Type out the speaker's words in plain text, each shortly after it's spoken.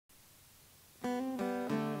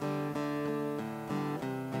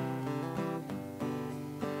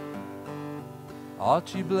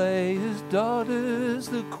Archie Bleyer's daughter's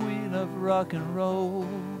the queen of rock and roll.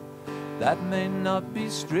 That may not be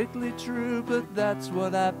strictly true, but that's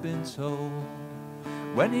what I've been told.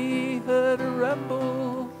 When he heard a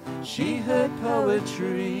rumble, she heard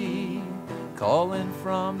poetry, calling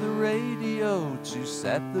from the radio to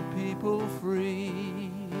set the people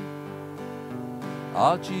free.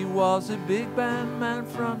 Archie was a big band man,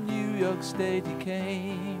 from New York State he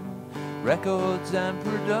came. Records and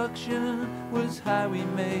production was how he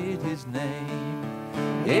made his name.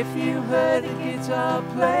 If you heard a guitar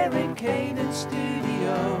player in Cadence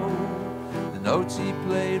studio, the notes he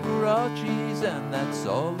played were Archie's, and that's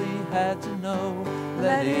all he had to know.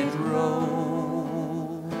 Let it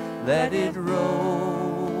roll, let it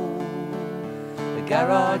roll. The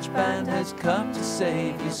garage band has come to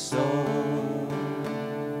save your soul.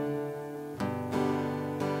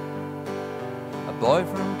 A boy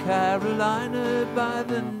from Carolina by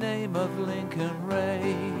the name of Lincoln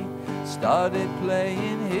Ray started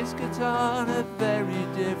playing his guitar in a very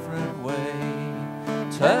different way.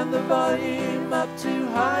 Turned the volume up too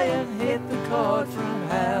high and hit the chord from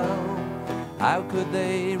hell. How could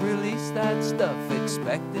they release that stuff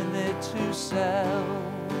expecting it to sell?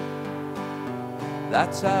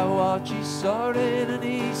 That's how Archie saw it, and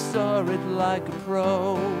he saw it like a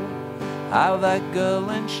pro. How that girl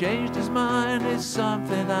then changed his mind is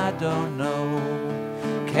something I don't know.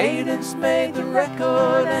 Cadence made the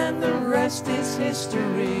record and the rest is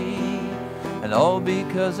history, and all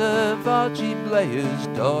because of Archie Bleyer's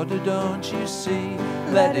daughter, don't you see?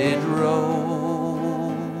 Let it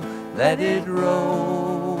roll, let it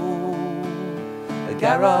roll. A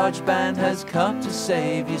garage band has come to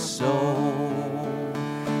save your soul.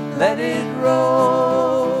 Let it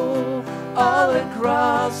roll all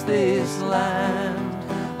across this land.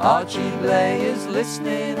 Archie Bleyer's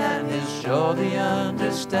listening and he'll surely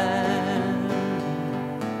understand.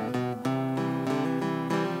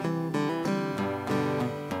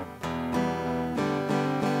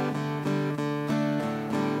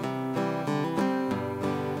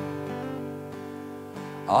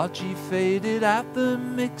 Archie faded out the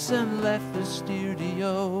mix and left the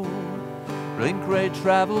studio. Blink Ray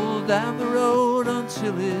travelled down the road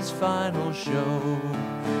until his final show.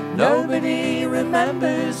 Nobody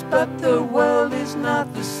remembers, but the world is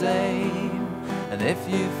not the same. And if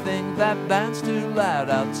you think that band's too loud,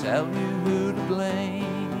 I'll tell you who to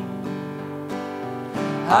blame.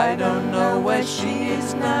 I don't know where she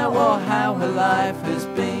is now or how her life has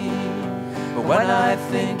been, but when I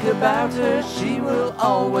think about her, she will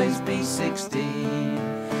always be 16,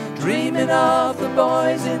 dreaming of the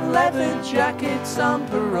boys in leather jackets on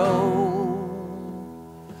parole.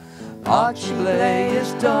 Archie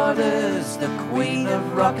Bleyer's daughter's the queen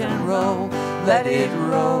of rock and roll. Let it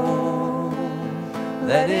roll,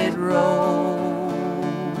 let it roll.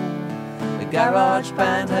 The garage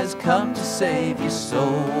band has come to save your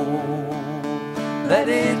soul. Let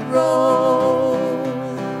it roll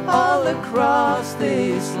all across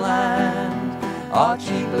this land.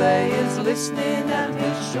 Archie Bleyer's listening and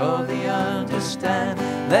he'll surely understand.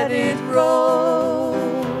 Let it roll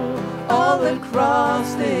all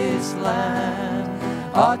across this land.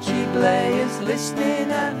 Archie Bleyer's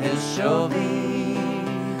listening and he'll surely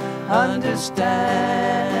understand.